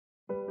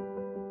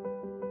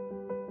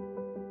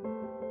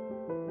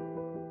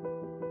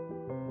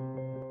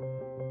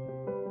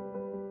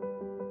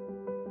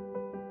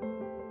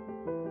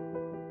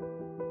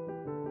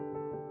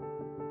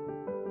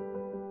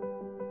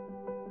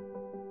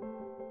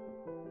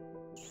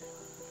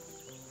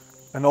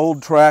An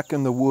old track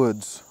in the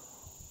woods.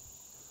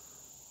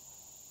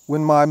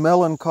 When my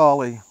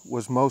melancholy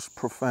was most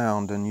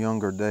profound in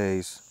younger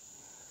days,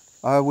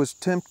 I was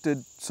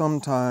tempted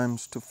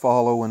sometimes to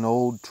follow an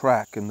old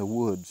track in the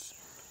woods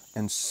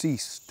and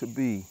cease to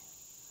be,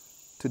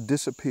 to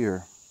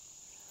disappear.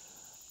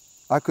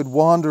 I could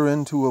wander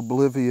into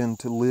oblivion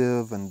to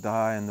live and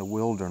die in the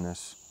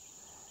wilderness,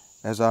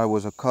 as I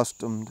was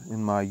accustomed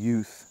in my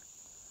youth.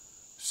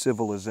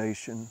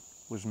 Civilization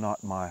was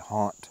not my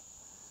haunt.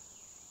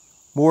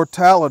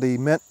 Mortality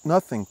meant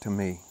nothing to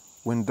me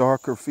when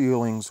darker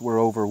feelings were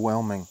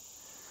overwhelming.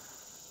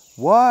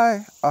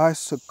 Why I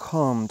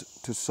succumbed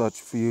to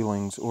such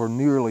feelings, or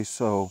nearly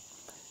so,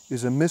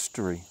 is a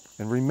mystery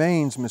and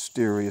remains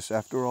mysterious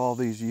after all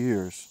these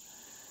years.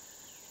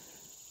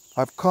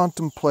 I've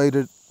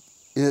contemplated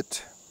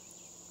it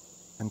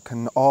and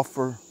can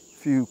offer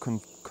few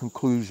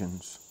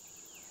conclusions.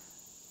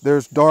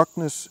 There's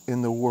darkness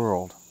in the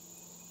world,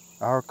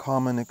 our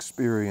common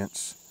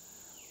experience.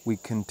 We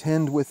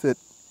contend with it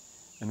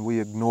and we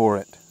ignore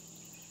it.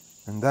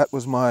 And that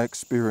was my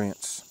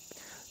experience.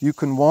 You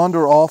can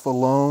wander off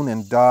alone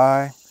and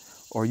die,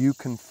 or you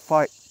can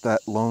fight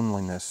that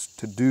loneliness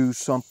to do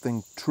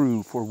something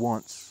true for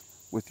once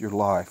with your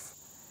life.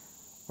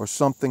 Or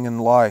something in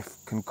life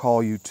can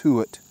call you to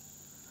it,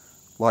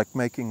 like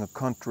making a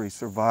country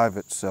survive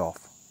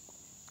itself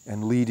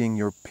and leading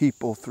your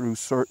people through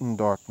certain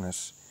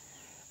darkness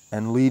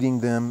and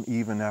leading them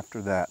even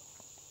after that.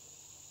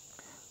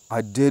 I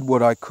did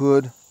what I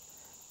could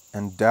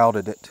and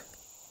doubted it.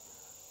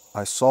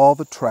 I saw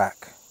the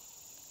track,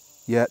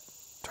 yet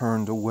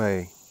turned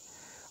away.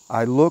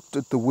 I looked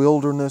at the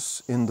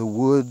wilderness in the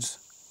woods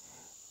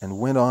and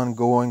went on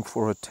going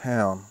for a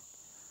town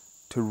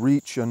to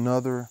reach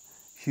another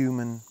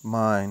human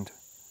mind.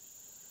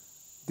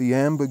 The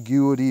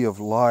ambiguity of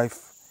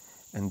life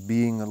and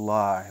being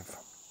alive,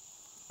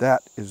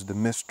 that is the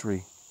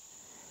mystery.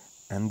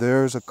 And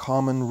there's a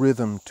common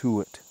rhythm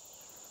to it,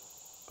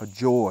 a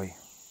joy.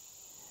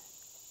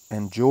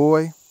 And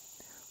joy,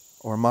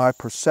 or my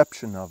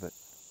perception of it,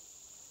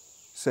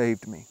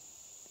 saved me.